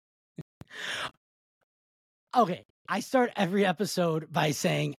Okay, I start every episode by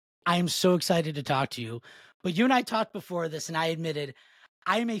saying, I am so excited to talk to you. But you and I talked before this, and I admitted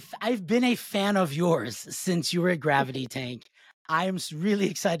I've been a fan of yours since you were at Gravity Tank. I am really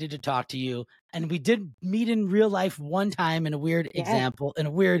excited to talk to you. And we did meet in real life one time in a weird Yes. example, in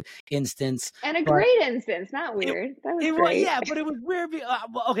a weird instance. And a but great instance, not it, weird. That was it was, great. yeah, but it was weird.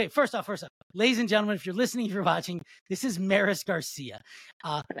 Well, okay, first off, ladies and gentlemen, if you're listening, if you're watching, this is Maris Garcia.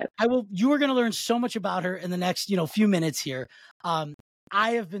 You are going to learn so much about her in the next, few minutes here.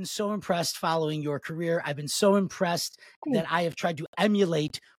 I have been so impressed following your career. I've been so impressed that I have tried to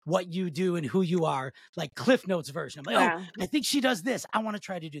emulate what you do and who you are, like Cliff Notes version. I'm like, Wow. I think she does this. I want to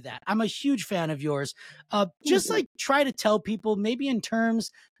try to do that. I'm a huge fan of yours. Just like try to tell people, maybe in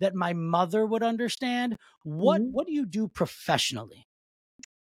terms that my mother would understand, what do you do professionally?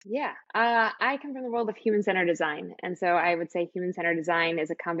 Yeah, I come from the world of human-centered design. And so I would say human-centered design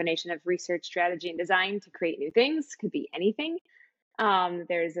is a combination of research, strategy, and design to create new things. Could be anything.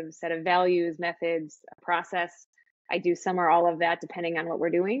 There's a set of values, methods, a process. I do some or all of that depending on what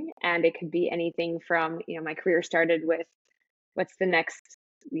we're doing. And it could be anything from, my career started with what's the next,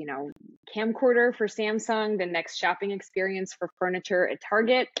 camcorder for Samsung, the next shopping experience for furniture at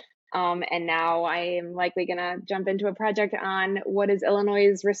Target. And now I am likely going to jump into a project on what is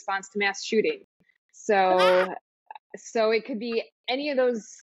Illinois' response to mass shooting. So it could be any of those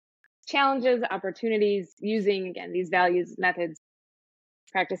challenges, opportunities, using, again, these values, methods,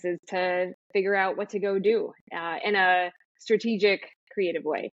 practices to figure out what to go do in a strategic, creative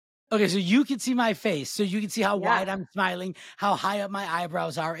way. Okay, so you can see my face, so you can see how wide I'm smiling, how high up my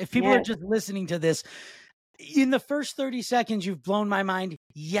eyebrows are. If people are just listening to this, in the first 30 seconds, you've blown my mind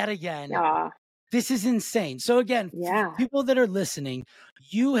yet again. This is insane. So again, people that are listening,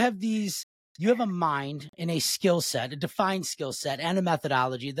 you have a mind and a skill set, a defined skill set and a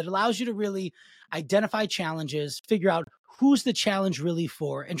methodology that allows you to really identify challenges, figure out who's the challenge really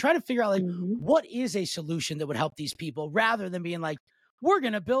for, and try to figure out what is a solution that would help these people, rather than being like, we're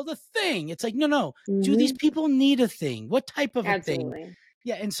going to build a thing. It's like, no. Do these people need a thing? What type of a thing?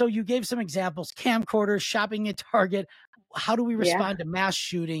 Yeah. And so you gave some examples: camcorders, shopping at Target. How do we respond to mass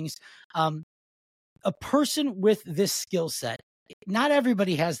shootings? A person with this skill set, not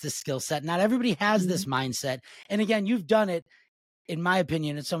everybody has this skill set. Not everybody has this mindset. And again, you've done it, in my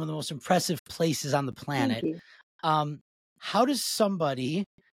opinion, in some of the most impressive places on the planet. How does somebody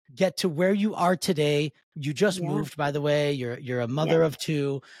get to where you are today? You just moved, by the way. You're a mother of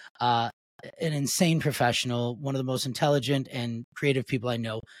two, an insane professional, one of the most intelligent and creative people I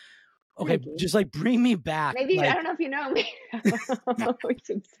know. Okay, just bring me back. Maybe I don't know if you know me. We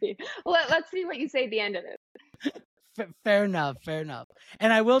should see. Well, let's see what you say at the end of it. Fair enough.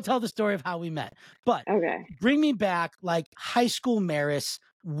 And I will tell the story of how we met. But bring me back, high school Maris.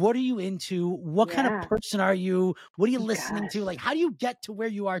 What are you into? What kind of person are you? What are you listening to? How do you get to where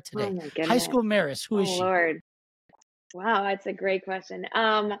you are today? High school Maris, who is she? Lord. Wow, that's a great question.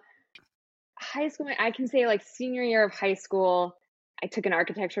 High school, I can say senior year of high school, I took an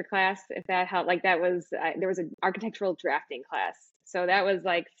architecture class, if that helped. There was an architectural drafting class. So that was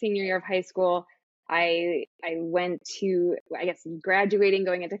senior year of high school. I went to, graduating,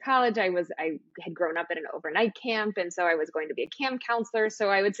 going into college. I had grown up at an overnight camp, and so I was going to be a camp counselor. So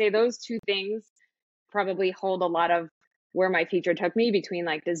I would say those two things probably hold a lot of where my future took me, between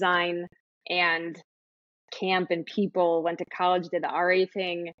design and camp and people. Went to college, did the RA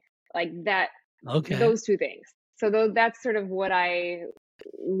thing, that. Those two things. So that's sort of what I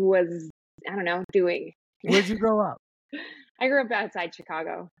was, doing. Where'd you grow up? I grew up outside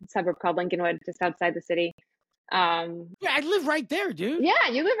Chicago, a suburb called Lincolnwood, just outside the city. I live right there, dude. Yeah,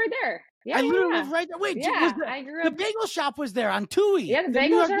 you live right there. Yeah, I literally live right there. Wait, I grew up. The bagel shop was there on Toohey. Yeah, the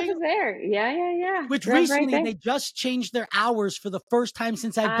bagel shop was there. Yeah. Which recently they just changed their hours for the first time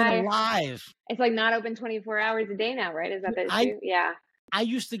since I've been alive. It's not open 24 hours a day now, right? Is that the issue? Yeah. I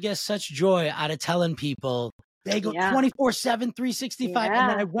used to get such joy out of telling people they go 24/7, 365. And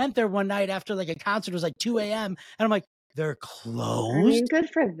then I went there one night after a concert. It was 2 a.m. And I'm like, they're closed. I mean, good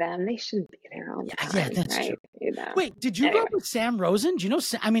for them. They shouldn't be there all the time. Yeah, that's right? true. Wait, did you grow up with Sam Rosen? Do you know?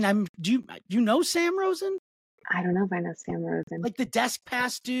 Do you know Sam Rosen? I don't know if I know Sam Rosen. The desk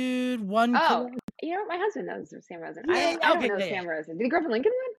pass dude. My husband knows Sam Rosen. I don't know Sam Rosen. Did he grow up in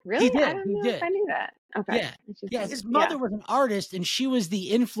Lincolnwood? Really? He did. I don't know if I knew that. Okay. Yeah. His mother was an artist, and she was the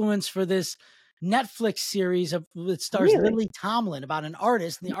influence for this Netflix series that stars Lily Tomlin, about an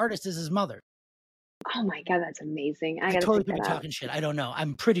artist, and the artist is his mother. Oh my God, that's amazing. I totally could be talking shit. I don't know.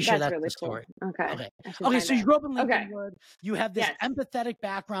 I'm pretty sure that's really the story. Cool. Okay, so you grew up in Lincolnwood. You have this empathetic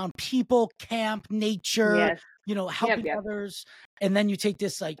background, people, camp, nature, helping others. and then you take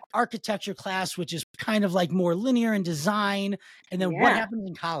this like architecture class, which is kind of like more linear in design. And then what happens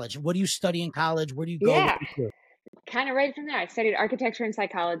in college? What do you study in college? Where do you go? Yeah. Kind of right from there. I studied architecture and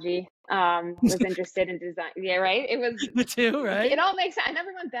psychology. Was interested in design. Yeah, right. It was the two, right? It all makes sense. I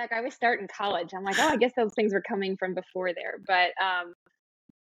never went back. I always start in college. I'm like, oh, I guess those things were coming from before there. But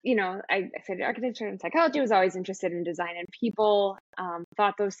I studied architecture and psychology. Was always interested in design and people.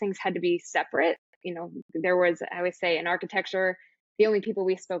 Thought those things had to be separate. There was, I always say, in architecture, the only people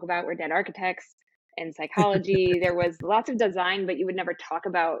we spoke about were dead architects. In psychology, there was lots of design, but you would never talk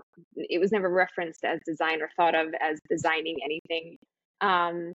about, it was never referenced as design or thought of as designing anything.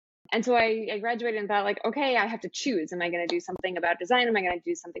 And so I graduated and thought, like, okay, I have to choose. Am I going to do something about design? Am I going to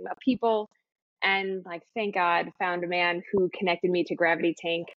do something about people? And like, thank God, found a man who connected me to Gravity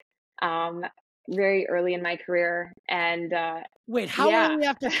Tank very early in my career. And wait, how early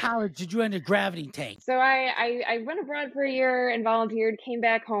after college did you enter Gravity Tank? So I went abroad for a year and volunteered, came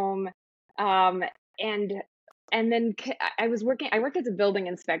back home. And then I worked as a building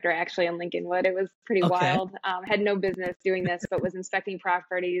inspector actually in Lincolnwood. It was pretty wild. Had no business doing this, but was inspecting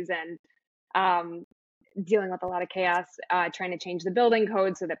properties and dealing with a lot of chaos, trying to change the building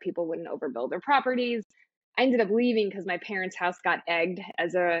code so that people wouldn't overbuild their properties. I ended up leaving because my parents' house got egged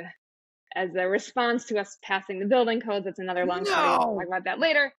as a response to us passing the building codes. That's another long story. We'll talk about that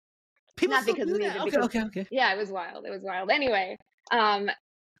later. People not because of me, but because yeah, it was wild. It was wild. Anyway,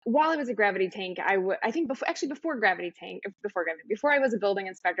 while I was at Gravity Tank, before I was a building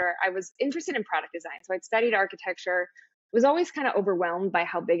inspector, I was interested in product design. So I'd studied architecture, was always kind of overwhelmed by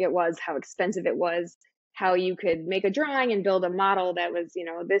how big it was, how expensive it was, how you could make a drawing and build a model that was,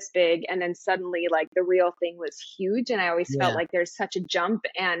 this big. And then suddenly like the real thing was huge. And I always felt like there's such a jump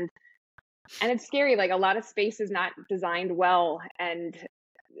and it's scary. Like a lot of space is not designed well. And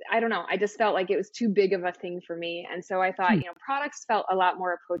I don't know. I just felt like it was too big of a thing for me. And so I thought, products felt a lot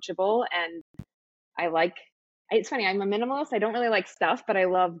more approachable. And it's funny, I'm a minimalist. I don't really like stuff, but I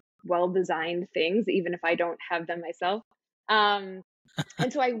love well-designed things, even if I don't have them myself.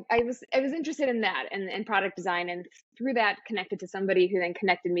 And so I was interested in that and product design. And through that connected to somebody who then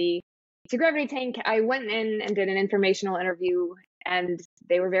connected me to Gravity Tank. I went in and did an informational interview and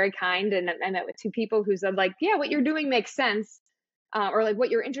they were very kind. And I met with two people who said like, yeah, what you're doing makes sense. Or like what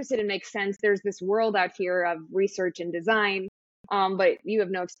you're interested in makes sense. There's this world out here of research and design, but you have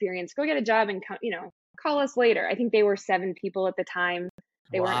no experience. Go get a job and call us later. I think they were 7 people at the time.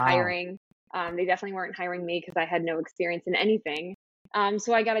 They weren't hiring. They definitely weren't hiring me because I had no experience in anything.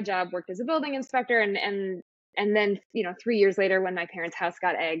 So I got a job, worked as a building inspector, and then 3 years later, when my parents' house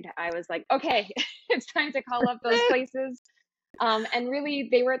got egged, I was like, okay, it's time to call up those places. And really,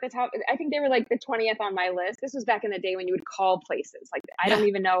 they were at the top. I think they were like the 20th on my list. This was back in the day when you would call places. Like, I don't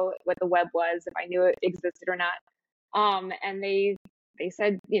even know what the web was, if I knew it existed or not. And they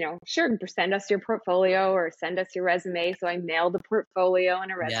said, sure, send us your portfolio or send us your resume. So I mailed a portfolio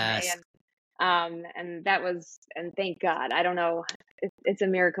and a resume. And that was, and thank God, I don't know, it's a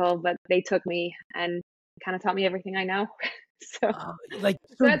miracle, but they took me and kind of taught me everything I know. So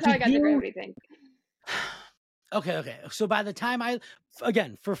that's how I got the Gravity Tank. Okay. So by the time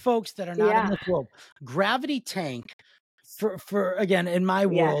for folks that are not in this world, Gravity Tank, for again, in my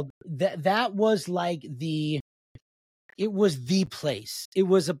world, that was like it was the place. It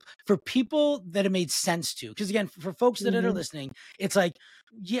was for people that it made sense to. Because again, for folks that are listening, it's like,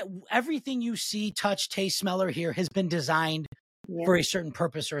 everything you see, touch, taste, smell, or hear has been designed for a certain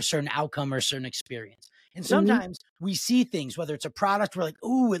purpose or a certain outcome or a certain experience. And sometimes we see things, whether it's a product, we're like,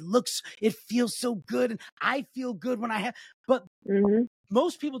 ooh, it feels so good. And I feel good when I have, but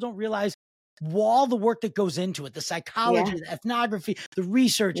most people don't realize all the work that goes into it, the psychology, the ethnography, the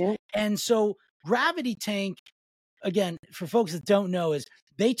research. And so Gravity Tank, again, for folks that don't know, is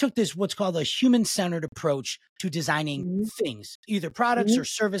they took this, what's called a human-centered approach to designing things, either products or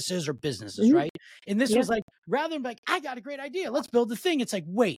services or businesses, right? And this was like, rather than like, I got a great idea, let's build the thing. It's like,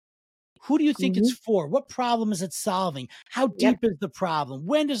 wait, who do you think it's for? What problem is it solving? How deep is the problem?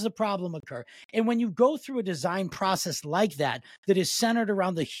 When does the problem occur? And when you go through a design process like that is centered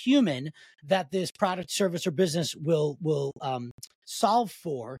around the human that this product, service, or business will solve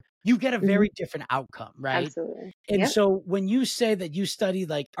for, you get a very different outcome, right? Absolutely. And so when you say that you study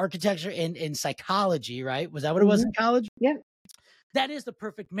like architecture and psychology, right? Was that what it was in college? Yeah. That is the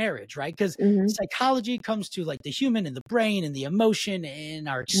perfect marriage, right? Because psychology comes to like the human and the brain and the emotion and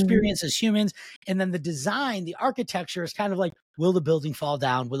our experience as humans. And then the design, the architecture is kind of like, will the building fall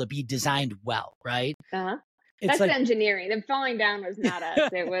down? Will it be designed well, right? That's like engineering. The falling down was not us.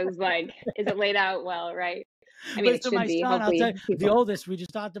 It was like, is it laid out well, right? I mean, it should be. Son, I'll tell you, the oldest we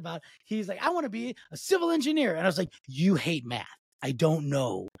just talked about, he's like, I want to be a civil engineer. And I was like, you hate math. I don't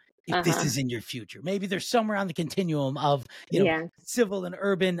know if this is in your future. Maybe there's somewhere on the continuum of, civil and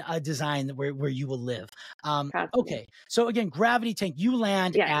urban design where you will live. Okay. So again, Gravity Tank, you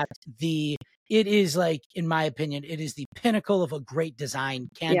land at it is like, in my opinion, it is the pinnacle of a great design,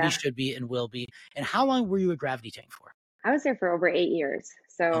 can be, should be, and will be. And how long were you at Gravity Tank for? I was there for over 8 years.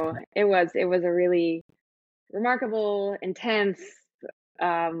 So it was a really remarkable, intense,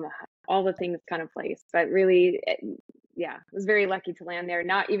 all the things kind of place, but really, was very lucky to land there.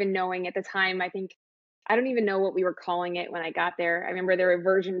 Not even knowing at the time, I don't even know what we were calling it when I got there. I remember there were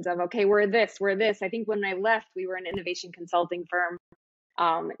versions of, okay, we're this. I think when I left, we were an innovation consulting firm.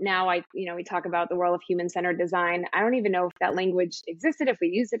 Now we talk about the world of human-centered design. I don't even know if that language existed, if we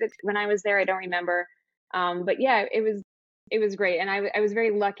used it when I was there, I don't remember. But yeah, it was great. And I was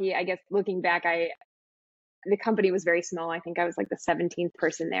very lucky, I guess, looking back. The company was very small. I think I was like the 17th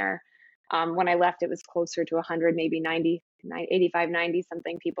person there. When I left, it was closer to 100, maybe 90, 85, 90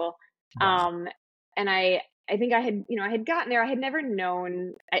 something people. Wow. And I think I had gotten there. I had never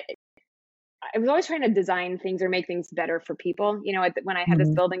known, I was always trying to design things or make things better for people. When I had this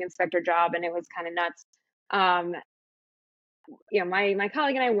building inspector job, and it was kind of nuts. My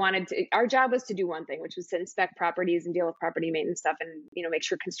colleague and I our job was to do one thing, which was to inspect properties and deal with property maintenance stuff, and make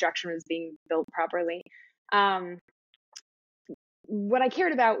sure construction was being built properly. What I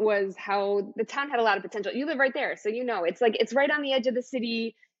cared about was how the town had a lot of potential. You live right there, so it's right on the edge of the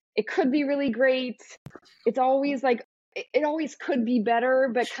city. It could be really great. It's always like it always could be better,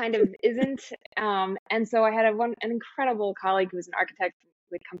 but kind of isn't. And so I had an incredible colleague who was an architect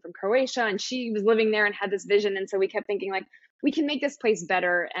who had come from Croatia, and she was living there and had this vision. And so we kept thinking, like, we can make this place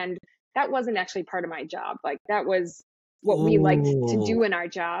better. And that wasn't actually part of my job. Like, that was what we liked to do in our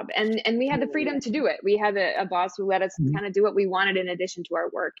job. And we had the freedom to do it. We had a boss who let us kind of do what we wanted in addition to our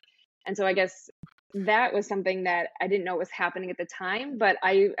work. And so I guess that was something that I didn't know was happening at the time, but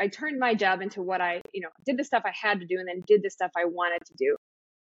I turned my job into what I did the stuff I had to do, and then did the stuff I wanted to do.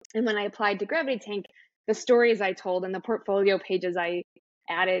 And when I applied to Gravity Tank, the stories I told and the portfolio pages I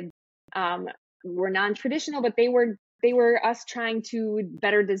added were non-traditional, but they were us trying to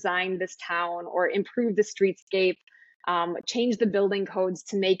better design this town or improve the streetscape, change the building codes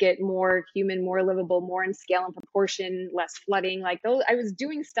to make it more human, more livable, more in scale and proportion, less flooding. Like those, I was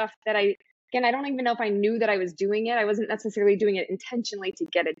doing stuff that I don't even know if I knew that I was doing it. I wasn't necessarily doing it intentionally to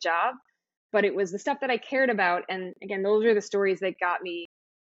get a job, but it was the stuff that I cared about. And again, those are the stories that got me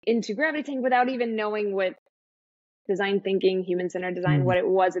into Gravity Tank without even knowing what design thinking, human-centered design, what it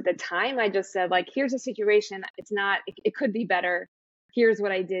was at the time. I just said, like, here's a situation. It could be better. Here's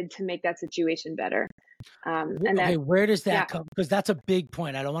what I did to make that situation better. Okay, where does that come? Because that's a big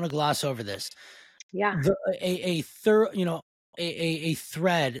point. I don't want to gloss over this. Yeah. A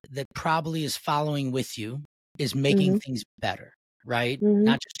thread that probably is following with you is making things better, right?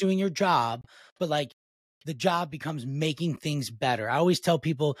 Not just doing your job, but like the job becomes making things better. I always tell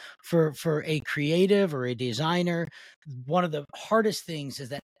people for a creative or a designer, one of the hardest things is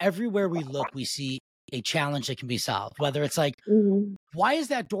that everywhere we look, we see a challenge that can be solved, whether it's like, why is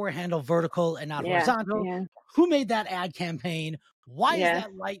that door handle vertical and not horizontal? Yeah. Who made that ad campaign? Why is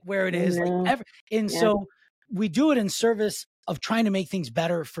that light where it is? So we do it in service of trying to make things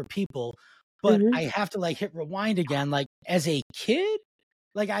better for people. But I have to like hit rewind again. Like as a kid,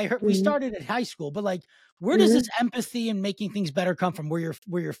 like I heard we started at high school, but like where does this empathy and making things better come from? Were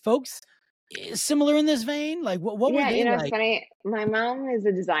your folks similar in this vein? Like what were they like? It's funny. My mom is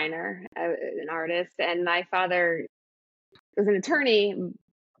a designer, an artist, and my father was an attorney.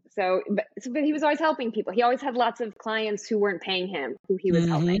 But he was always helping people. He always had lots of clients who weren't paying him, who he was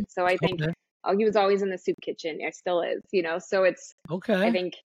helping. So I think, he was always in the soup kitchen. It still is, so it's, I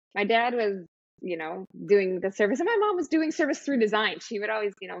think my dad was, doing the service, and my mom was doing service through design. She would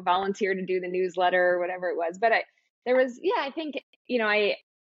always, volunteer to do the newsletter or whatever it was. But I think,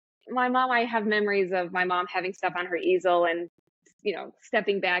 my mom, I have memories of my mom having stuff on her easel and,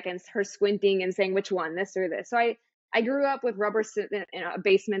 stepping back and her squinting and saying, which one, this or this. So I grew up with a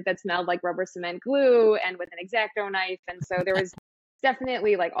basement that smelled like rubber cement glue and with an X-Acto knife. And so there was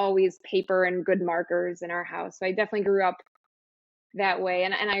definitely like always paper and good markers in our house. So I definitely grew up that way.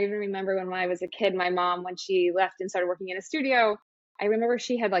 And I even remember when I was a kid, my mom, when she left and started working in a studio, I remember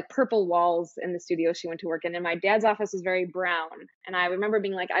she had like purple walls in the studio she went to work in, and my dad's office was very brown. And I remember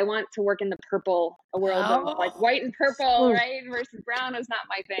being like, I want to work in the purple, a world of like white and purple, right? Versus brown is not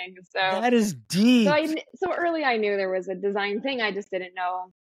my thing. So that is deep. So early I knew there was a design thing. I just didn't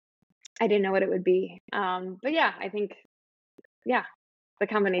know. I didn't know what it would be. But yeah, I think, the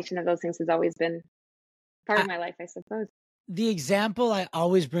combination of those things has always been part of my life, I suppose. The example I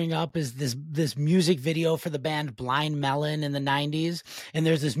always bring up is this music video for the band Blind Melon in the 90s, and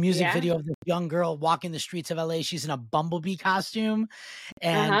there's this music Yeah. video of this young girl walking the streets of LA. She's in a bumblebee costume,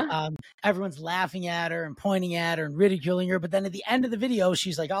 and, Uh-huh. everyone's laughing at her and pointing at her and ridiculing her, but then at the end of the video,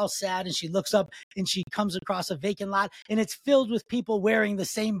 she's, like, all sad, and she looks up, and she comes across a vacant lot, and it's filled with people wearing the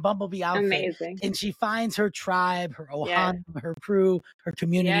same bumblebee outfit, Amazing. and she finds her tribe, her Yeah. ohana, her crew, her Yeah,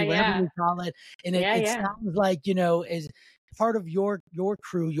 community, whatever yeah. we call it, and Yeah, it yeah. sounds like, is part of your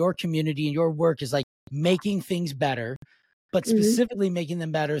crew, your community, and your work is like making things better, but Mhm. specifically making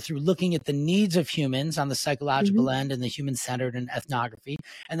them better through looking at the needs of humans on the Mhm. psychological end and the human-centered and ethnography,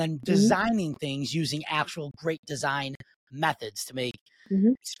 and then Mhm. designing things using actual great design methods to make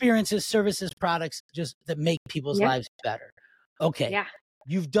Mhm. experiences, services, products just that make people's Yeah. lives better. Okay. Yeah.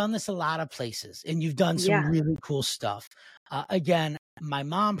 You've done this a lot of places and you've done some Yeah. really cool stuff. Again, my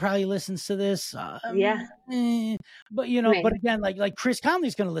mom probably listens to this, Yeah. but but Amazing. again, like Chris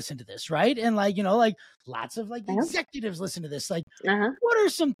Conley's going to listen to this, right? And like lots of like I hope. executives listen to this. Like, Uh-huh. what are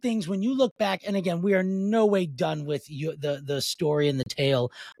some things when you look back? And again, we are no way done with you, the story and the tale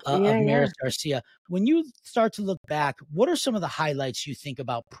of Yeah, yeah. Maris Garcia. When you start to look back, what are some of the highlights you think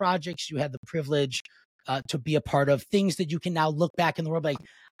about projects you had the privilege to be a part of, things that you can now look back in the world like,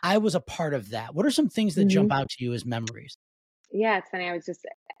 I was a part of that? What are some things that jump Mhm. out to you as memories? Yeah, it's funny. I was just,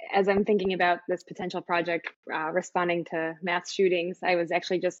 as I'm thinking about this potential project, responding to mass shootings, I was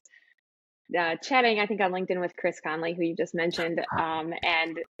actually just chatting, I think, on LinkedIn with Chris Conley, who you just mentioned, and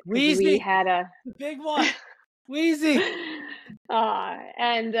because we Wheezy, had a, the big one. Wheezy.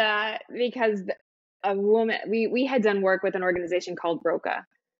 and because a woman, we had done work with an organization called Roca.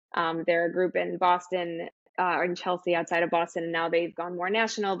 They're a group in Boston, or in Chelsea, outside of Boston, and now they've gone more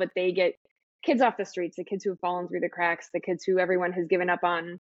national. But they get kids off the streets, the kids who have fallen through the cracks, the kids who everyone has given up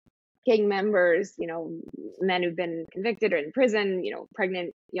on, gang members, men who've been convicted or in prison,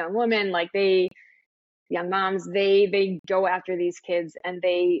 pregnant young women, like young moms, they go after these kids and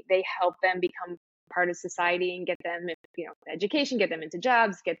they help them become part of society and get them, education, get them into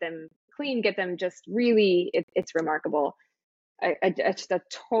jobs, get them clean, get them just really, it's remarkable. Just a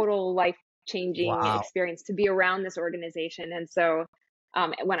total life changing Wow. experience to be around this organization. And so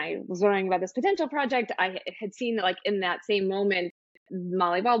when I was learning about this potential project, I had seen that, like, in that same moment,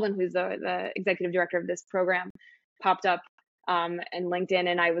 Molly Baldwin, who's the executive director of this program, popped up and LinkedIn,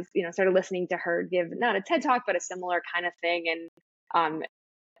 and I was, started listening to her give not a TED talk, but a similar kind of thing, and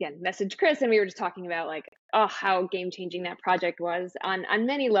again, messaged Chris, and we were just talking about, like, oh, how game changing that project was on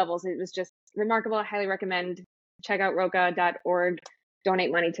many levels. It was just remarkable. I highly recommend, check out roca.org,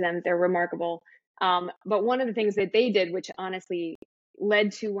 donate money to them. They're remarkable. But one of the things that they did, which honestly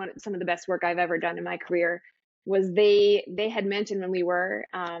led to some of the best work I've ever done in my career, was they had mentioned when we were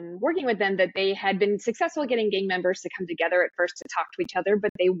working with them that they had been successful at getting gang members to come together at first to talk to each other,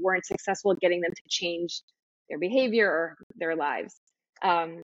 but they weren't successful at getting them to change their behavior or their lives.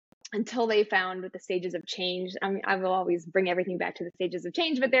 Um, until they found with the stages of change. I mean, I will always bring everything back to the stages of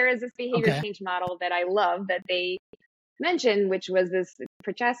change, but there is this behavior Okay. change model that I love that they mentioned, which was this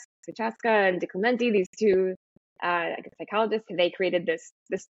Prochaska and DiClemente, these two psychologists. They created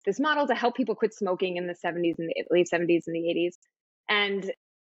this model to help people quit smoking in the 70s and the late 70s and the 80s, and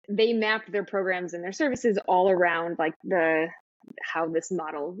they mapped their programs and their services all around, like, the how this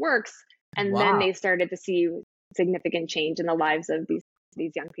model works, and then Wow. they started to see significant change in the lives of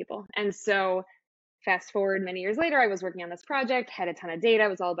these young people. And so fast forward many years later, I was working on this project, had a ton of data. It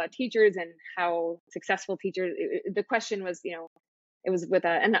was all about teachers and how successful teachers. The question was, it was with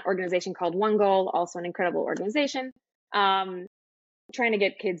an organization called One Goal, also an incredible organization, trying to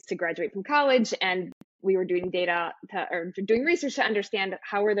get kids to graduate from college. And we were doing doing research to understand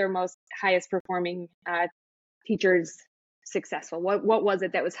how were their most highest performing teachers successful. What was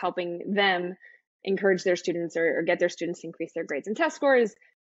it that was helping them encourage their students or get their students to increase their grades and test scores?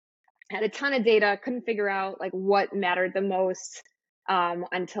 Had a ton of data, couldn't figure out, like, what mattered the most,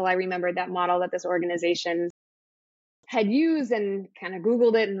 until I remembered that model that this organization had used, and kind of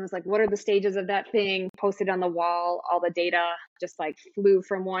Googled it and was like, what are the stages of that thing? Posted on the wall, all the data just, like, flew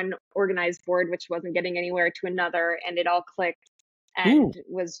from one organized board, which wasn't getting anywhere, to another, and it all clicked Ooh. and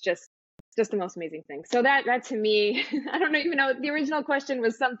was just the most amazing thing. So that to me, I don't even know, the original question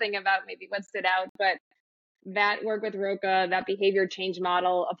was something about maybe what stood out, but that work with Roca, that behavior change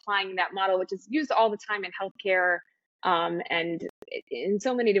model, applying that model, which is used all the time in healthcare, and in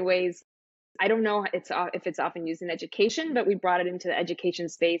so many ways. I don't know if it's often used in education, but we brought it into the education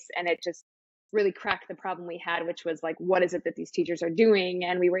space, and it just really cracked the problem we had, which was, like, what is it that these teachers are doing?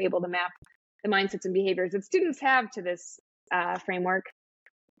 And we were able to map the mindsets and behaviors that students have to this framework,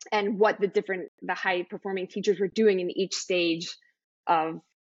 and what the high performing teachers were doing in each stage of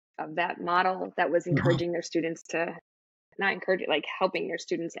that model that was encouraging their students to not encourage it, like helping their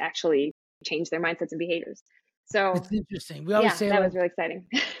students actually change their mindsets and behaviors. So it's interesting. We always say, that like, was really exciting.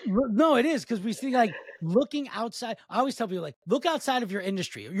 no, it is, because we see, like, looking outside. I always tell people, like, look outside of your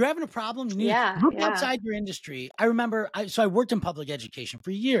industry. You're having a problem, you need to look outside your industry. I remember, I worked in public education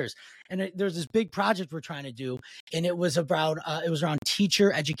for years, and there's this big project we're trying to do, and it was around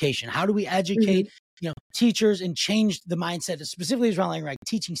teacher education. How do we educate teachers and change the mindset, specifically around like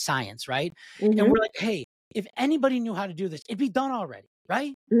teaching science, right? And we're like, hey, if anybody knew how to do this, it'd be done already,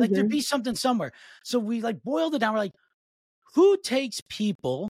 right? Like, there'd be something somewhere. So we like boiled it down. We're like, who takes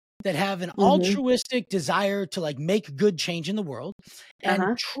people that have an altruistic desire to like make good change in the world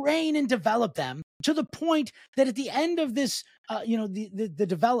and train and develop them to the point that at the end of this, the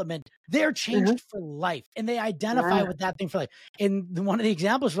development, they're changed for life, and they identify with that thing for life. And one of the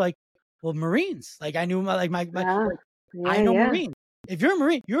examples were like, well, Marines. Like, I knew I know Marines. If you're a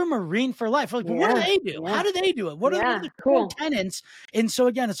Marine, you're a Marine for life. Like, what do they do? How do they do it? What are the core tenets? And so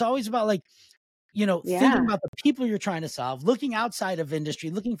again, it's always about like, thinking about the people you're trying to solve, looking outside of industry,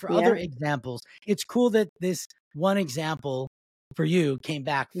 looking for other examples. It's cool that this one example for you came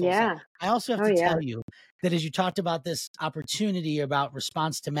back full circle. I also have to tell you that as you talked about this opportunity about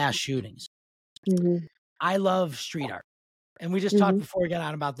response to mass shootings, I love street art. And we just talked before we got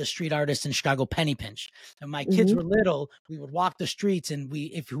on about the street artist in Chicago, Penny Pinch. And my kids were little, we would walk the streets, and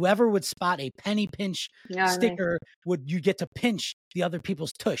if whoever would spot a Penny Pinch sticker, you get to pinch the other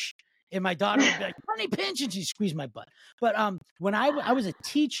people's tush. And my daughter would be like, Penny Pinch, and she'd squeeze my butt. But when I was a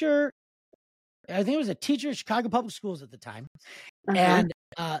teacher, I think I was a teacher at Chicago Public Schools at the time. And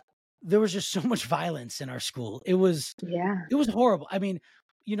there was just so much violence in our school. It was horrible. I mean,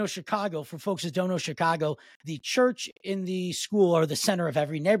 Chicago, for folks that don't know Chicago, the church in the school are the center of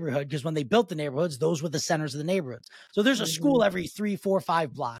every neighborhood, because when they built the neighborhoods, those were the centers of the neighborhoods. So there's a school every 3, 4,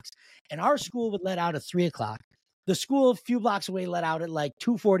 5 blocks. And our school would let out at 3 o'clock. The school a few blocks away let out at like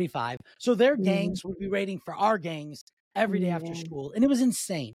 2:45. So their gangs would be waiting for our gangs every day after school. And it was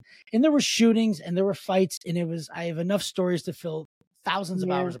insane. And there were shootings and there were fights. And I have enough stories to fill thousands of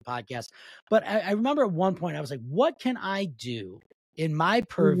hours of podcasts. But I remember at one point I was like, what can I do in my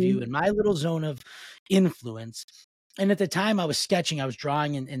purview, in my little zone of influence? And at the time I was sketching, I was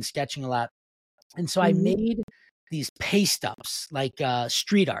drawing and sketching a lot. And so I made these paste ups, like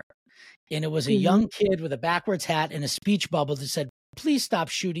street art. And it was a young kid with a backwards hat and a speech bubble that said, please stop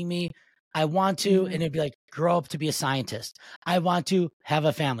shooting me. I want to. And it'd be like, grow up to be a scientist. I want to have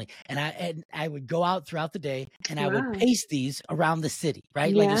a family. And I would go out throughout the day and I would paste these around the city,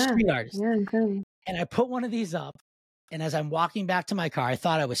 right? Like a street artist. Yeah, incredible. And I put one of these up. And as I'm walking back to my car, I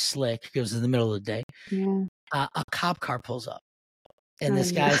thought I was slick because it was in the middle of the day. A cop car pulls up. And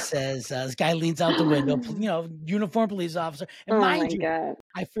this guy says, this guy leans out the window, uniformed police officer. And mind you, God,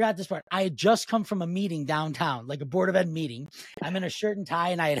 I forgot this part. I had just come from a meeting downtown, like a Board of Ed meeting. I'm in a shirt and tie,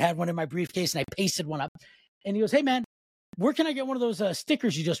 and I had one in my briefcase, and I pasted one up. And he goes, hey, man, where can I get one of those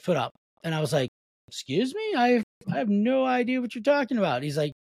stickers you just put up? And I was like, excuse me? I have no idea what you're talking about. He's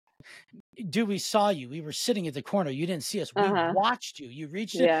like, dude, we saw you. We were sitting at the corner. You didn't see us. We watched you. You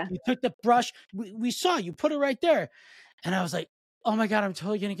reached it. You took the brush. We saw you. Put it right there. And I was like, oh my God, I'm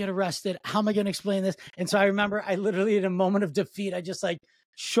totally going to get arrested. How am I going to explain this? And so I remember I literally, in a moment of defeat, I just like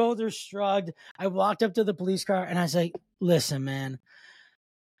shoulders shrugged. I walked up to the police car and I was like, listen, man,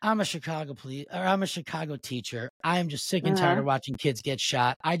 I'm a Chicago teacher. I am just sick and tired of watching kids get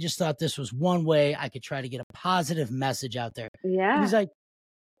shot. I just thought this was one way I could try to get a positive message out there. Yeah. And he's like,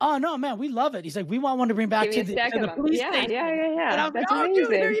 oh no, man, we love it. He's like, we want one to bring back to the police station. Yeah. And I was like, oh, dude,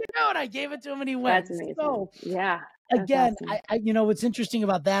 there you go. And I gave it to him and he went. That's amazing. So, again, awesome. I what's interesting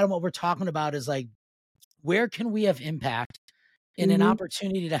about that and what we're talking about is like, where can we have impact in an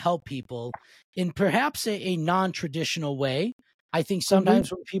opportunity to help people in perhaps a non-traditional way? I think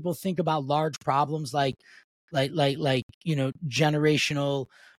sometimes when people think about large problems like generational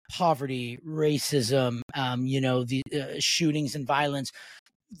poverty, racism, the shootings and violence,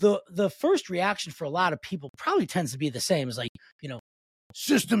 the first reaction for a lot of people probably tends to be the same. Is like,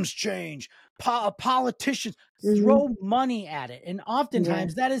 systems change, politicians throw money at it. And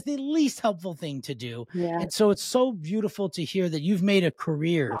oftentimes that is the least helpful thing to do. And so it's so beautiful to hear that you've made a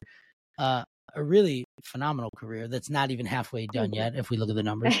career, a really phenomenal career that's not even halfway done yet. If we look at the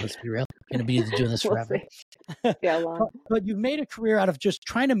numbers, let's be real, going to be doing this forever. But you've made a career out of just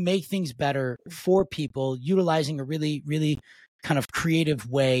trying to make things better for people, utilizing a really, really kind of creative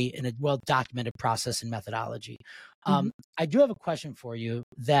way in a well-documented process and methodology. I do have a question for you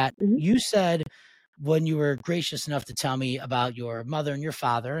that you said when you were gracious enough to tell me about your mother and your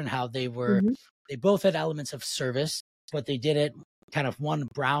father and how they both had elements of service, but they did it kind of one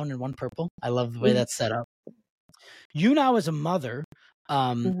brown and one purple. I love the way that's set up. You now as a mother,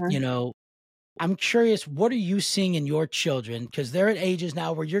 I'm curious, what are you seeing in your children? Because they're at ages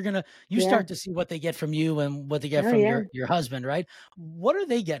now where you start to see what they get from you and what they get from your husband, right? What are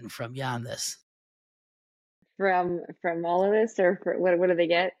they getting from you on this? From all of this, or what do they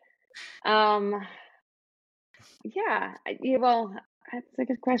get? Well, that's a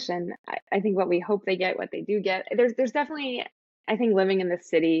good question. I think what we hope they get, what they do get, there's definitely, I think living in the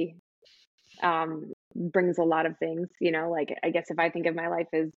city brings a lot of things, like I guess if I think of my life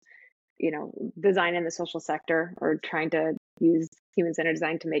as, design in the social sector, or trying to use human-centered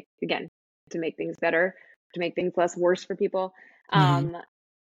design to make things better, to make things less worse for people.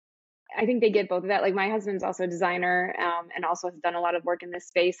 I think they get both of that. Like my husband's also a designer, and also has done a lot of work in this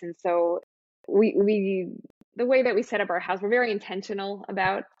space. And so the way that we set up our house, we're very intentional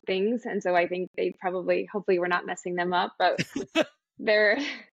about things. And so I think they hopefully we're not messing them up, but we're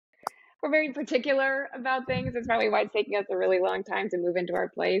very particular about things. It's probably why it's taking us a really long time to move into our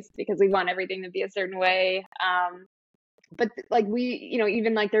place, because we want everything to be a certain way. But like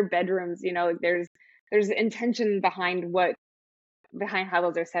even like their bedrooms, there's intention behind how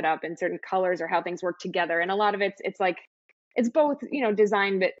those are set up, and certain colors, or how things work together. And a lot of it's like, it's both,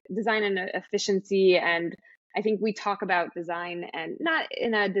 design, but design and efficiency. And I think we talk about design, and not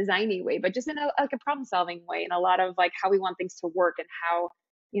in a designy way, but just in a problem solving way, and a lot of like how we want things to work, and how,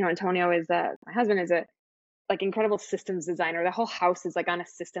 Antonio my husband is a like incredible systems designer. The whole house is like on a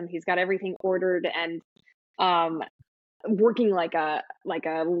system. He's got everything ordered and working like a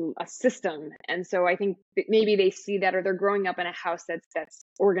system. And so I think that maybe they see that, or they're growing up in a house that's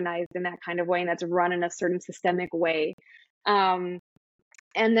organized in that kind of way, and that's run in a certain systemic way. And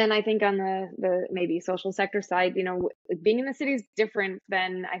then I think on the maybe social sector side, being in the city is different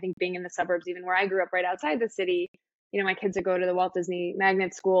than I think being in the suburbs. Even where I grew up, right outside the city, my kids would go to the Walt Disney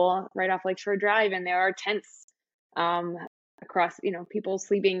Magnet School right off Lakeshore Drive, and there are tents across, people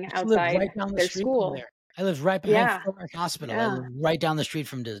sleeping outside right down their school. I live right behind Fort Hospital. I live right down the street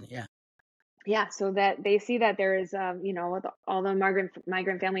from Disney. Yeah, so that they see that there is, with all the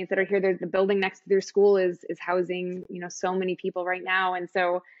migrant families that are here, the building next to their school is housing, so many people right now. And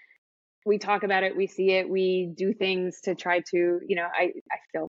so we talk about it, we see it, we do things to try to, I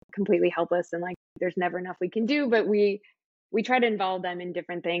feel completely helpless, and like there's never enough we can do, but we try to involve them in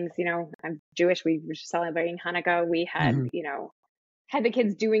different things. I'm Jewish. We were celebrating Hanukkah. We had, had the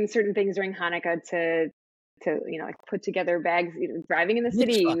kids doing certain things during Hanukkah to like put together bags, driving in the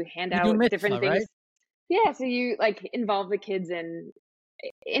city, you hand out different things. Right? Yeah. So you like involve the kids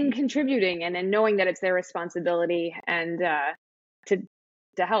in contributing, and in knowing that it's their responsibility, and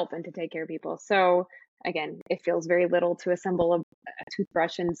to help and to take care of people. So again, it feels very little to assemble a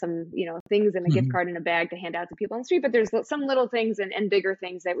toothbrush and some, things in a gift card in a bag to hand out to people on the street. But there's some little things and bigger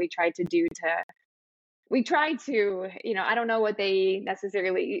things that we try to do I don't know what they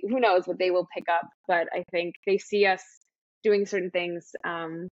necessarily, who knows what they will pick up, but I think they see us doing certain things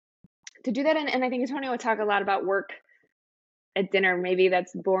to do that. And I think Antonio would talk a lot about work at dinner. Maybe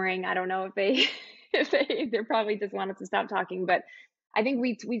that's boring. I don't know if they probably just want us to stop talking, but I think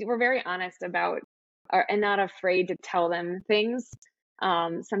we're very honest about, and not afraid to tell them things.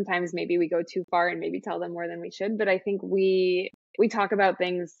 Sometimes maybe we go too far and maybe tell them more than we should, but I think we talk about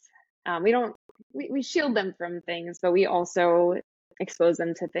things. We shield them from things, but we also expose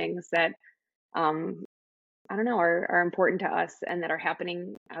them to things that, I don't know, are important to us, and that are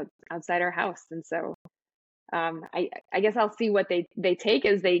happening outside our house. And so, I guess I'll see what they take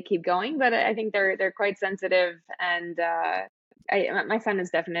as they keep going, but I think they're quite sensitive. And, my son is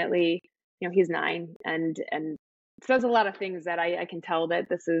definitely, he's 9 and says a lot of things that I can tell that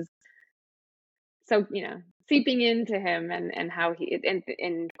this is so, seeping into him, and how he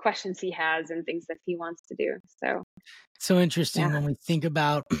and questions he has, and things that he wants to do. So interesting when we think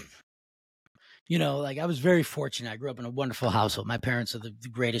about, like I was very fortunate. I grew up in a wonderful household. My parents are the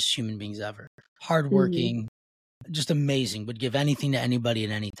greatest human beings ever. Hardworking, just amazing, would give anything to anybody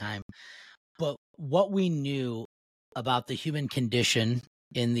at any time. But what we knew about the human condition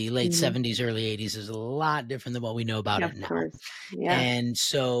in the late 70s, early 80s is a lot different than what we know about it now. Course. Yeah. And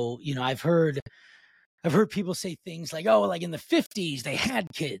so, I've heard people say things like, oh, like in the 50s, they had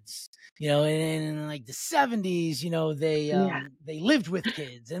kids, and in like the 70s, they lived with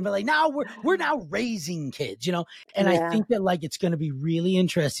kids, but like now we're now raising kids, and I think that like, it's going to be really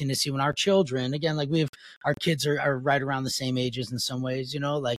interesting to see when our children, again, like our kids are right around the same ages in some ways,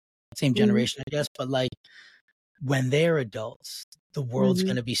 like same generation, I guess, but like when they're adults, the world's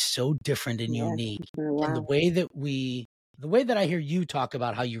going to be so different and Yeah. unique. Wow. And the way that I hear you talk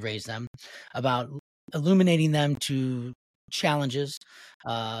about how you raise them, about illuminating them to challenges,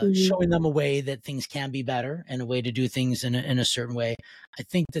 showing them a way that things can be better and a way to do things in a certain way. I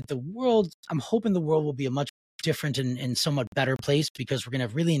think that I'm hoping the world will be a much different and somewhat better place, because we're going to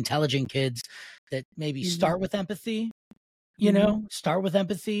have really intelligent kids that maybe start with empathy, start with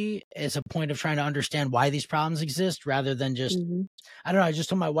empathy as a point of trying to understand why these problems exist, rather than just, I don't know. I just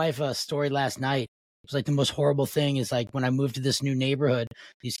told my wife a story last night. It was like the most horrible thing is like when I moved to this new neighborhood,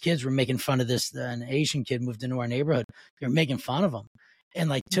 these kids were making fun of this, an Asian kid moved into our neighborhood. They were making fun of him. And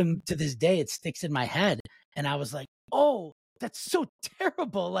like to this day, it sticks in my head. And I was like, oh, that's so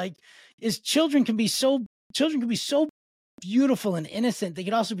terrible. Like children can be so beautiful and innocent. They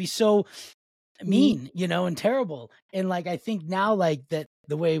can also be so mean, and terrible. And like, I think now, like that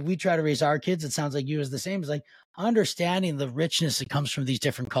the way we try to raise our kids, it sounds like you is the same, is like understanding the richness that comes from these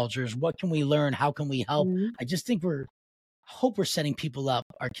different cultures. What can we learn? How can we help? I just think hope we're setting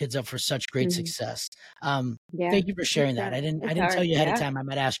our kids up for such great success. Thank you for sharing that. I didn't tell you ahead of time I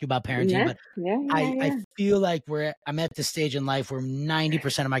might ask you about parenting, but I feel like I'm at this stage in life where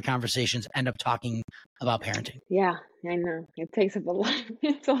 90% of my conversations end up talking about parenting. Yeah, I know. It takes up a lot.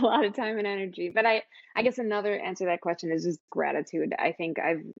 It's a lot of time and energy. But I guess another answer to that question is just gratitude. I think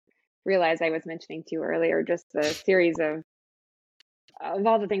I've realized, I was mentioning to you earlier, just the series of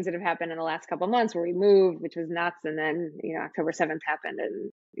all the things that have happened in the last couple of months, where we moved, which was nuts, and then October 7th happened,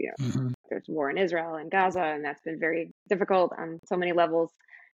 and there's war in Israel and Gaza, and that's been very difficult on so many levels.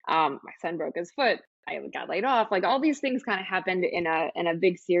 My son broke his foot. I got laid off. Like all these things kind of happened in a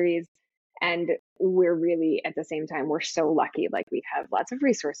big series, and we're really, at the same time, we're so lucky. Like we have lots of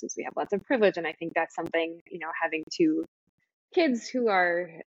resources, we have lots of privilege, and I think that's something, having two kids who are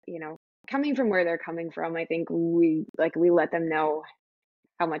coming from where they're coming from, I think we let them know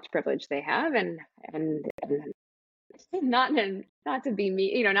how much privilege they have, and not to be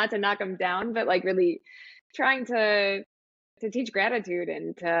me, not to knock them down, but like really trying to teach gratitude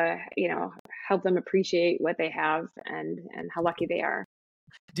and to help them appreciate what they have and how lucky they are.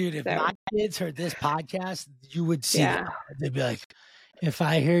 Dude, if my kids heard this podcast, you would see they'd be like, if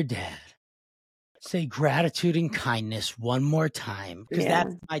I hear Dad say gratitude and kindness one more time, because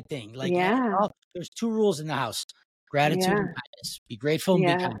that's my thing. Like, there's two rules in the house: gratitude and kindness. Be grateful and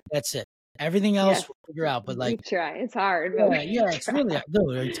be kind. That's it. Everything else we'll figure out. But like, we try. It's hard. It's really hard.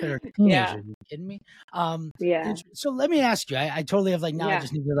 No, you're a teenager. Are you kidding me? So let me ask you. I totally have now. I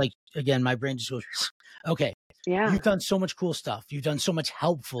just need to again. My brain just goes. Okay. Yeah. You've done so much cool stuff. You've done so much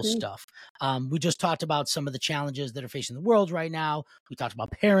helpful stuff. We just talked about some of the challenges that are facing the world right now. We talked about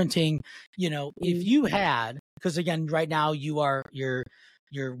parenting. If you had, because again, right now you're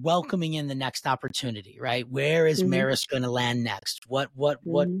welcoming in the next opportunity, right? Where is Maris going to land next? What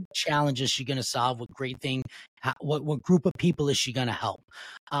challenge is she going to solve? What great thing? What group of people is she going to help?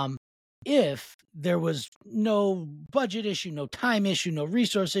 If there was no budget issue, no time issue, no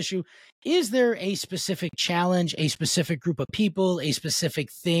resource issue, is there a specific challenge, a specific group of people, a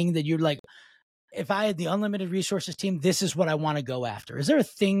specific thing that you're like, if I had the unlimited resources team, this is what I want to go after? Is there a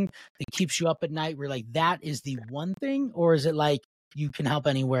thing that keeps you up at night where like that is the one thing, or is it like you can help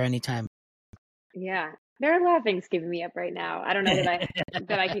anywhere, anytime? Yeah, there are a lot of things keeping me up right now. I don't know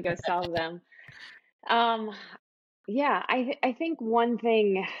that I could go solve them. I think one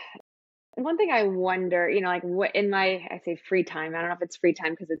thing I wonder, like what in I say free time. I don't know if it's free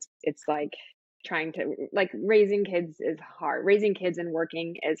time because it's like trying to raising kids is hard. Raising kids and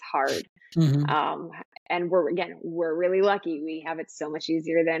working is hard. And we're really lucky. We have it so much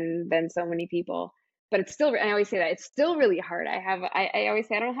easier than so many people. But it's still, I always say that it's still really hard. I always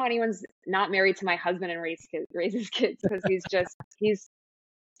say I don't know how anyone's not married to my husband and raises kids, because he's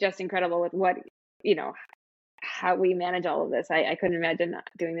just incredible with what how we manage all of this. I couldn't imagine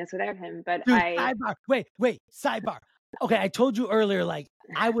doing this without him. But dude, sidebar. Okay, I told you earlier, like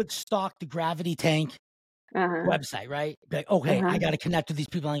I would stalk the Gravity Tank website, right? Like, okay, I got to connect with these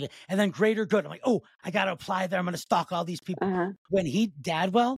people, and then Greater Good. I'm like, oh, I got to apply there. I'm going to stalk all these people. When he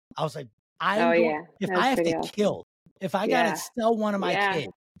Dadwell, I was like, if I have to kill, if I got to sell one of my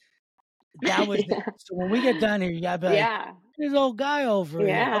kids, that was it. So when we get done here, you got to be like, this old guy over here.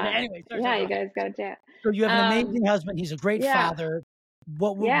 Okay, anyway, you guys got to chat. So you have an amazing husband. He's a great father.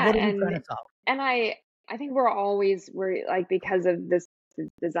 What are we trying to solve? And I think we're like, because of this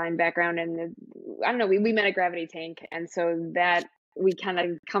design background and I don't know, we met at Gravity Tank, and so that we kind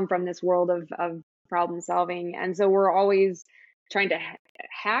of come from this world of problem solving, and so we're always trying to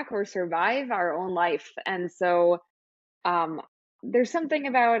hack or survive our own life. And so there's something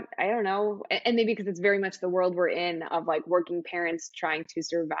about, I don't know, and maybe because it's very much the world we're in of like working parents trying to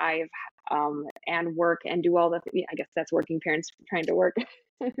survive and work and do all the, I guess that's working parents trying to work.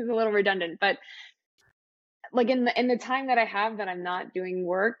 It's a little redundant, but like in the time that I have that I'm not doing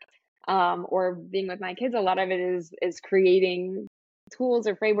work or being with my kids, a lot of it is creating tools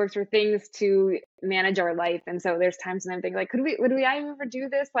or frameworks or things to manage our life. And so there's times when I'm thinking like, would we ever do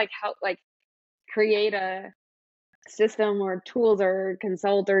this? Like how, like create a system or tools or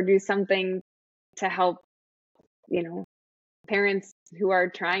consult or do something to help, you know, parents who are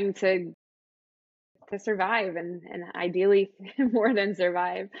trying to survive and ideally more than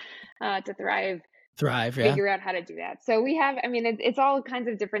survive, to thrive. Thrive, yeah. Figure out how to do that. So we have, I mean, it's all kinds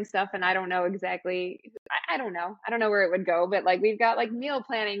of different stuff, and I don't know exactly. I don't know. I don't know where it would go, but like we've got like meal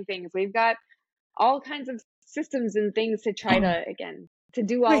planning things. We've got all kinds of systems and things to try to to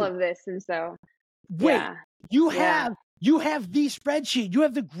do all Wait. of this. And so, wait, you have the spreadsheet. You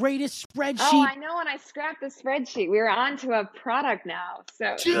have the greatest spreadsheet. Oh, I know. And I scrapped the spreadsheet. We're on to a product now.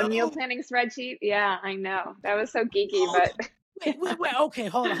 So the meal planning spreadsheet. Yeah, I know. That was so geeky, but. Wait. Okay,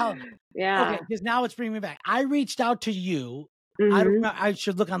 hold on. Yeah. Okay, because now it's bringing me back. I reached out to you. Mm-hmm. I don't know. I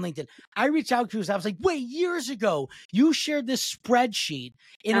should look on LinkedIn. I reached out to you. I was like, wait, years ago, you shared this spreadsheet,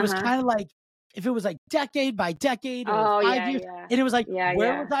 and it was kind of like, if it was like decade by decade or 5 years, and it was like,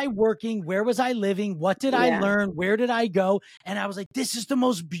 where was I working? Where was I living? What did I learn? Where did I go? And I was like, this is the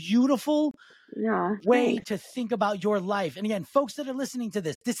most beautiful way to think about your life. And again, folks that are listening to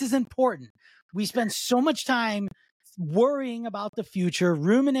this, this is important. We spend so much time worrying about the future,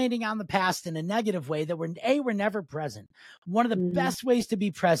 ruminating on the past in a negative way that we're never present. One of the best ways to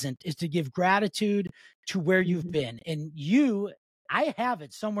be present is to give gratitude to where you've been. And I have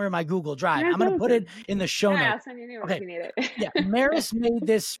it somewhere in my Google Drive. I'm going to put it in the show notes. I'll send you if you need it. Maris made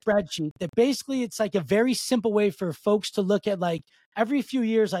this spreadsheet that basically it's like a very simple way for folks to look at like every few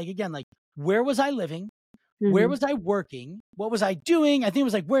years, like again, like where was I living? Where was I working? What was I doing? I think it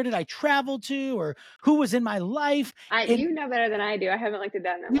was like, where did I travel to, or who was in my life? You know better than I do. I haven't looked at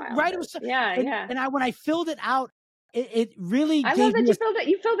that in a while. Right. And when I filled it out, it really I love that you filled it.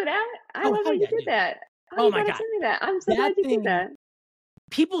 You filled it out. I love that you did that. Oh my God. Send me that. I'm so glad you did that.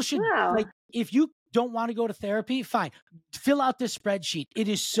 People should, like, if you don't want to go to therapy, fine. Fill out this spreadsheet. It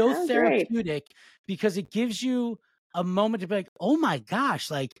is so therapeutic because it gives you a moment to be like, oh my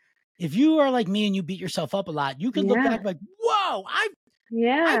gosh, like, if you are like me and you beat yourself up a lot, you can look back like, whoa, I've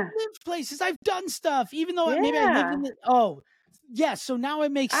lived places, I've done stuff, even though maybe I lived in it. So now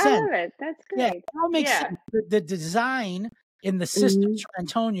it makes sense. I love it. That's great. Yeah, now it makes sense. The design in the systems for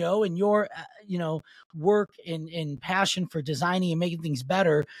Antonio and your, work and passion for designing and making things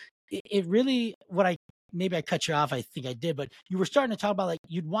better, it really, maybe I cut you off, I think I did, but you were starting to talk about like,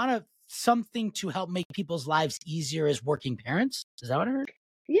 you'd want something to help make people's lives easier as working parents. Is that what I heard?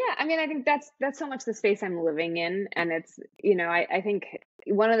 Yeah, I mean, I think that's so much the space I'm living in, and it's I think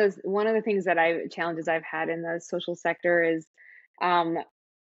one of the things challenges I've had in the social sector is,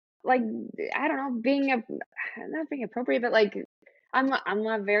 like I don't know, not being appropriate, but like I'm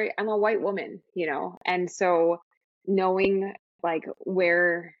a white woman, and so knowing like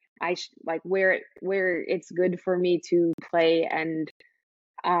where where it's good for me to play and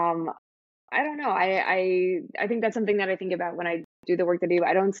I don't know. I think that's something that I think about when I do the work that I do.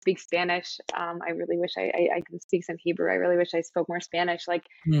 I don't speak Spanish. I really wish I can speak some Hebrew. I really wish I spoke more Spanish. Like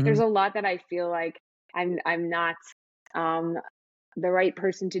there's a lot that I feel like I'm not the right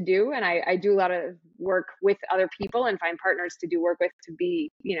person to do. And I do a lot of work with other people and find partners to do work with to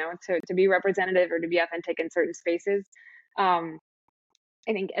be, to be representative or to be authentic in certain spaces.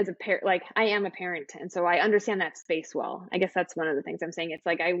 I think as a parent, like I am a parent, and so I understand that space well. I guess that's one of the things I'm saying. It's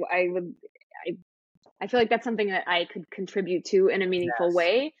like I feel like that's something that I could contribute to in a meaningful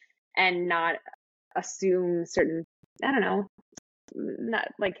way, and not assume certain. I don't know, not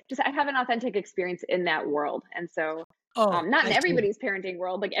like just I have an authentic experience in that world, and so not in everybody's parenting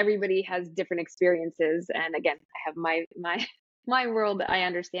world. Like everybody has different experiences, and again, I have my world that I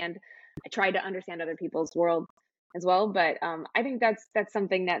understand. I try to understand other people's world as well, but I think that's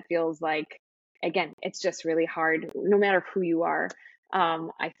something that feels like, again, it's just really hard no matter who you are.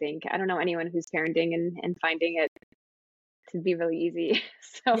 I think I don't know anyone who's parenting and finding it to be really easy.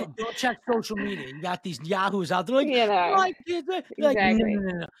 So don't check social media. You got these yahoos out there like, exactly. Like,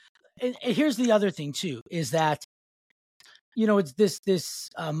 no. And here's the other thing too, is that it's this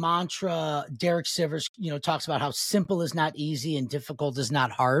mantra. Derek Sivers, talks about how simple is not easy and difficult is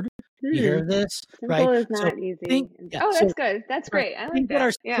not hard. You hear this, simple right? Is not easy. That's good. That's great. I like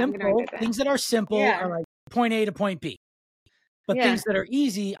that. Things that are simple are like point A to point B. But things that are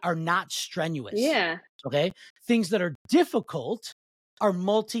easy are not strenuous. Yeah. Okay. Things that are difficult are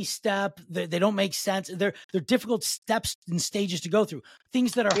multi-step. They don't make sense. They're difficult steps and stages to go through.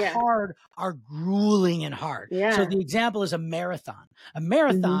 Things that are Yeah. hard are grueling and hard. So Yeah. the example is a marathon. A Mhm.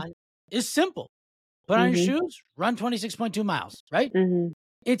 marathon is simple. Put on your Mhm. shoes, run 26.2 miles, right? Mhm.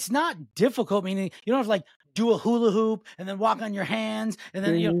 It's not difficult, meaning you don't have to like do a hula hoop and then walk on your hands. And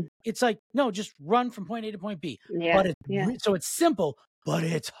then, Mhm. it's like, no, just run from point A to point B. Yeah. But Yeah. so it's simple, but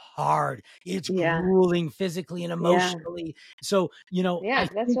it's hard. It's Yeah. grueling physically and Yeah. emotionally. So, I Yeah.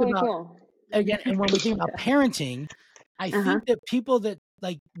 That's think really about, cool. again, and when we think about parenting, I Uh-huh. think that people that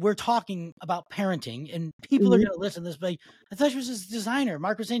like we're talking about parenting and people are Mhm. going to listen to this, like, I thought she was a designer.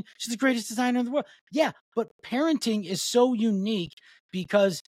 Mark was saying she's the greatest designer in the world. Yeah, but parenting is so unique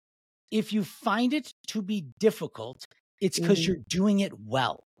because if you find it to be difficult, it's because Mhm. you're doing it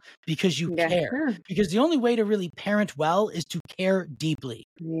well, because you Yeah. care. Huh. Because the only way to really parent well is to care deeply.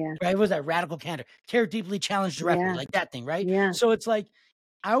 Yeah. Right? What was that radical candor? Care deeply, challenge directly, Yeah. like that thing, right? Yeah. So it's like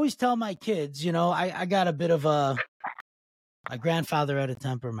I always tell my kids, I got a bit of my grandfather had a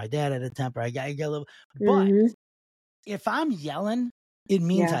temper, my dad had a temper. I got a little, but Mhm. if I'm yelling, it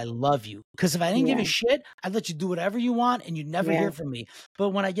means Yeah. I love you. Because if I didn't give a Yeah. shit, I'd let you do whatever you want and you'd never Yeah. hear from me. But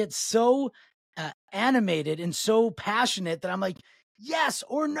when I get so animated and so passionate that I'm like, yes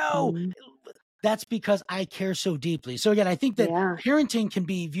or no, Mhm. that's because I care so deeply. So again, I think that Yeah. parenting can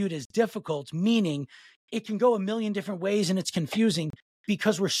be viewed as difficult, meaning it can go a million different ways and it's confusing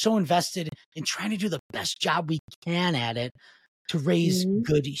because we're so invested in trying to do the best job we can at it to raise Mhm.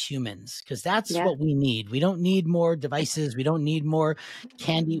 good humans, because that's Yeah. what we need. We don't need more devices. We don't need more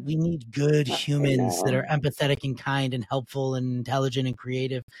candy. We need good I humans that are know. empathetic and kind and helpful and intelligent and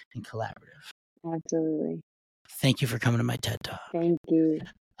creative and collaborative. Absolutely. Thank you for coming to my TED Talk. Thank you.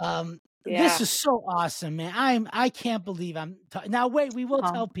 This Yeah. is so awesome, man. I can't believe now wait, we will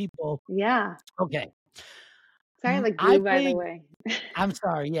Oh, tell people. yeah. Okay. Sorry, I like I blew by the play, way. I'm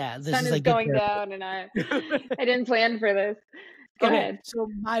sorry. Yeah, this Sun is is like good going down and I therapy. didn't plan for this. Go Okay, ahead. so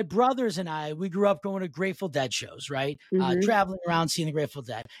my brothers and I, we grew up going to Grateful Dead shows, right? Mhm. Traveling around seeing the Grateful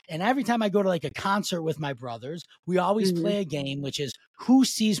Dead. And every time I go to like a concert with my brothers, we always Mhm. play a game, which is who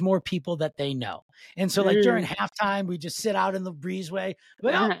sees more people that they know. And so like during Mm. halftime, we just sit out in the breezeway,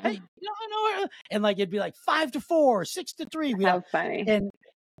 like, oh, hey, Uh-huh. I know. And like, it'd be like 5-4, 6-3. We How all, funny. and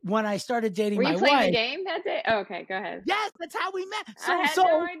when I started dating Were you my playing the wife, game that day? Oh, okay, go ahead. yes, that's how we met. I So, had no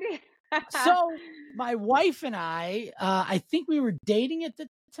so idea. so my wife and I think we were dating at the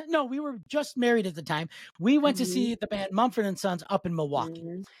time. No, we were just married at the time. We went to Mhm. see the band Mumford and Sons up in Milwaukee.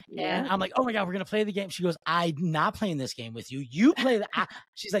 Mhm. And Yeah. I'm like, oh my God, we're going to play the game. She goes, I'm not playing this game with you. You play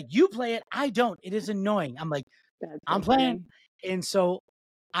she's like, you play it. I don't. It is annoying. I'm like, That's I'm so playing. funny. And so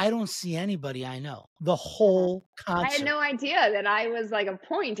I don't see anybody I know the Uh-huh. whole I had concert. no idea that I was like a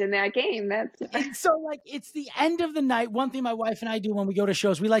point in that game. That's And so like it's the end of the night. One thing my wife and I do when we go to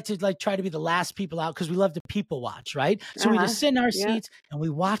shows, we like to like try to be the last people out because we love to people watch, right? So we uh-huh. just sit in our Yeah. seats and we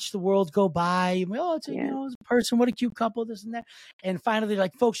watch the world go by. And we, oh, it's a Yeah. it's a person, what a cute couple, this and that. And finally,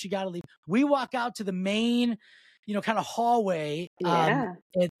 like, folks, you gotta leave. We walk out to the main, kind of hallway Yeah.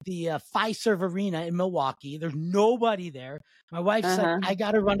 at the Fiserv Arena in Milwaukee. There's nobody there. My wife's like, Uh-huh. I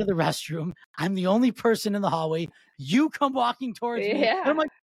gotta run to the restroom. I'm the only person in the hallway. You come walking towards me. And I'm Yeah. like,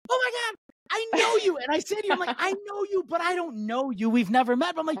 oh my God, I know you. And I say to you, I'm like, I know you, but I don't know you. We've never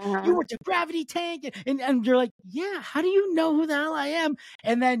met. But I'm like, you Uh-huh. worked at Gravity Tank. And you're like, yeah, how do you know who the hell I am?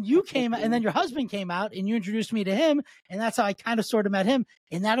 And then you That's so came, and then cool. your husband came out and you introduced me to him. And that's how I kind of sort of met him.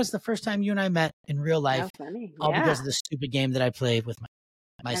 And that was the first time you and I met in real life, How funny. all because Yeah. of the stupid game that I played with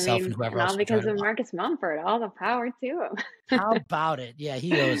I myself and mean, whoever and all else was because joining of along. Marcus Mumford. All the power to him. How about it? Yeah,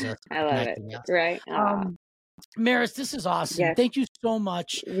 he owes us I love it. connecting us. Right. Maris, this is awesome. Yes. Thank you so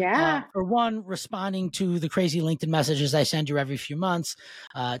much Yeah. for one, responding to the crazy LinkedIn messages I send you every few months,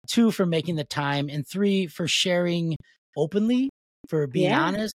 two, for making the time, and three, for sharing openly, for being Yeah.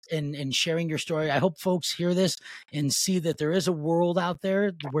 honest and sharing your story. I hope folks hear this and see that there is a world out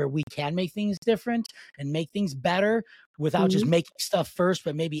there where we can make things different and make things better without just Mhm. making stuff first,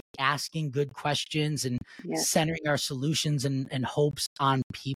 but maybe asking good questions and Yes. centering our solutions and hopes on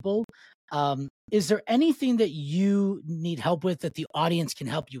people. Is there anything that you need help with that the audience can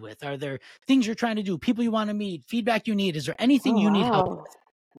help you with? Are there things you're trying to do, people you want to meet, feedback you need? Is there anything Oh you need help with? wow.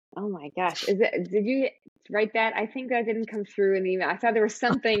 Oh my gosh. Did you write that? I think that didn't come through in the email. I thought there was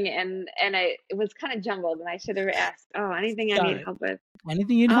something and it was kind of jumbled and I should have asked, oh, anything I All need right. help with.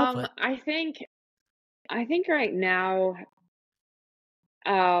 Anything you need help with? I think right now,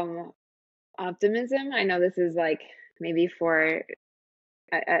 um optimism. I know this is like maybe for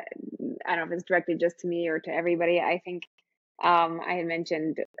I don't know if it's directed just to me or to everybody. I think I had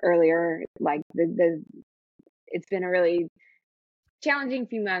mentioned earlier, like it's been a really challenging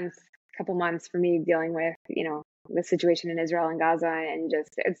couple months for me dealing with, the situation in Israel and Gaza, and just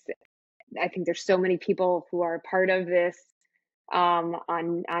I think there's so many people who are part of this,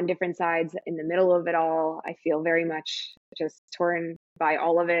 on different sides in the middle of it all. I feel very much just torn by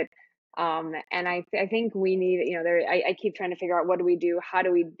all of it. And I think we need, I keep trying to figure out, what do we do? How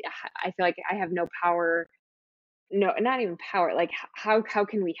do we, I feel like I have no power, no, not even power. Like, how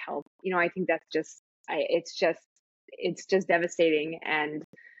can we help? I think that's just, it's just devastating. And,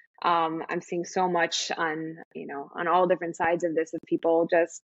 I'm seeing so much on all different sides of this, of people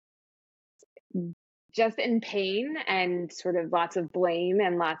just in pain, and sort of lots of blame,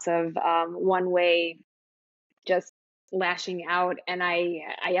 and lots of, one way, just lashing out. And I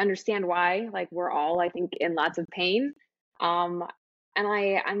understand why. Like, we're all, I think, in lots of pain. um and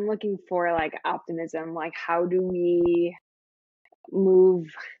I'm looking for, like, optimism. Like, how do we move,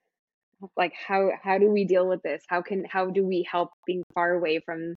 like, how do we deal with this? How do we help, being far away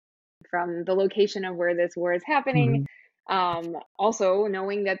from the location of where this war is happening? Mhm. Also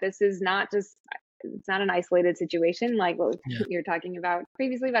knowing that this is not just, it's not an isolated situation, like what Yeah. you're talking about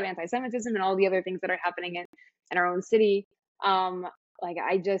previously, about anti-Semitism and all the other things that are happening in our own city. um like,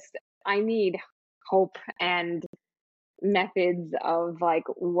 I need hope and methods of, like,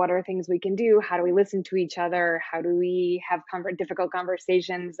 what are things we can do? How do we listen to each other? How do we have difficult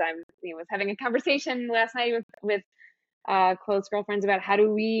conversations? Was having a conversation last night with close girlfriends about how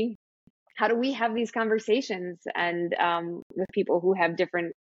do we have these conversations, and with people who have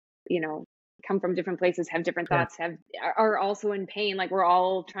different, you know come from different places, have different Correct. thoughts, are also in pain. Like, we're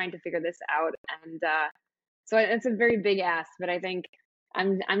all trying to figure this out. And so it's a very big ask, but I think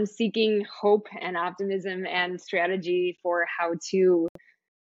I'm seeking hope and optimism and strategy for how to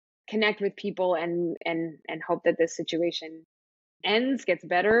connect with people, and hope that this situation gets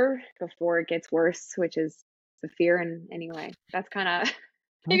better before it gets worse, which is the fear. And anyway, that's kind of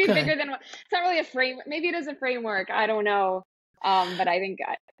maybe Okay. bigger than what, it's not really a frame. Maybe it is a framework. I don't know. But I think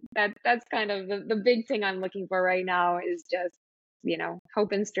that's kind of the big thing I'm looking for right now, is just,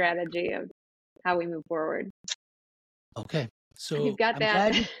 hope and strategy of how we move forward. Okay. You've So got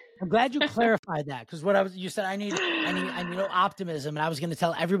that. I'm glad you clarified that, because you said I need optimism, and I was going to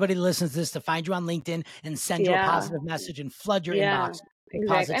tell everybody that listens to this to find you on LinkedIn and send you a Yeah. positive message and flood your Yeah. inbox with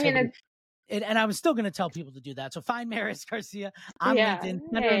Exactly. I mean, positivity. And I was still going to tell people to do that. So find Maris Garcia on yeah. LinkedIn,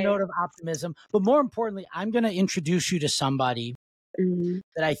 send her a Hey. note of optimism. But more importantly, I'm going to introduce you to somebody Mhm.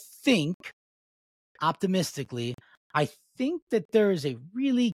 that I think, optimistically, I think that there is a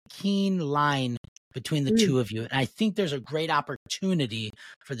really keen line between the Mm. two of you. And I think there's a great opportunity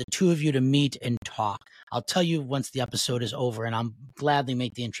for the two of you to meet and talk. I'll tell you once the episode is over, and I'll gladly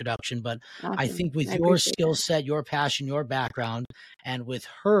make the introduction. But I Awesome. think with I your appreciate skill that. set, your passion, your background, and with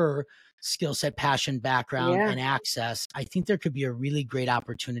her skill set, passion, background, Yeah. and access, I think there could be a really great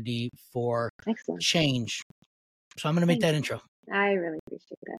opportunity for Excellent. change. So I'm going to make Thank that you. intro. I really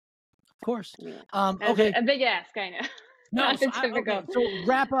appreciate that. Of course. Anyway, that's Okay. a big ask, I know. No, Not so a typical, so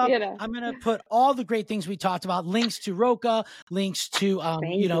wrap up. you know. I'm gonna put all the great things we talked about, links to Roca, links to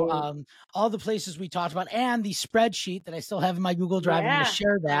Thank you. all the places we talked about, and the spreadsheet that I still have in my Google Drive. I'm gonna Yeah.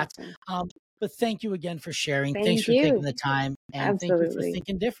 share that. Awesome. But thank you again for sharing. Thanks Thank for taking you. the time, and thank you for Absolutely.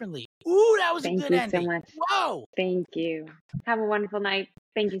 thinking differently. Ooh, that was a Thank good you so ending. much. Whoa. Thank you. Have a wonderful night.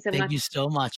 Thank you so Thank much. you so much.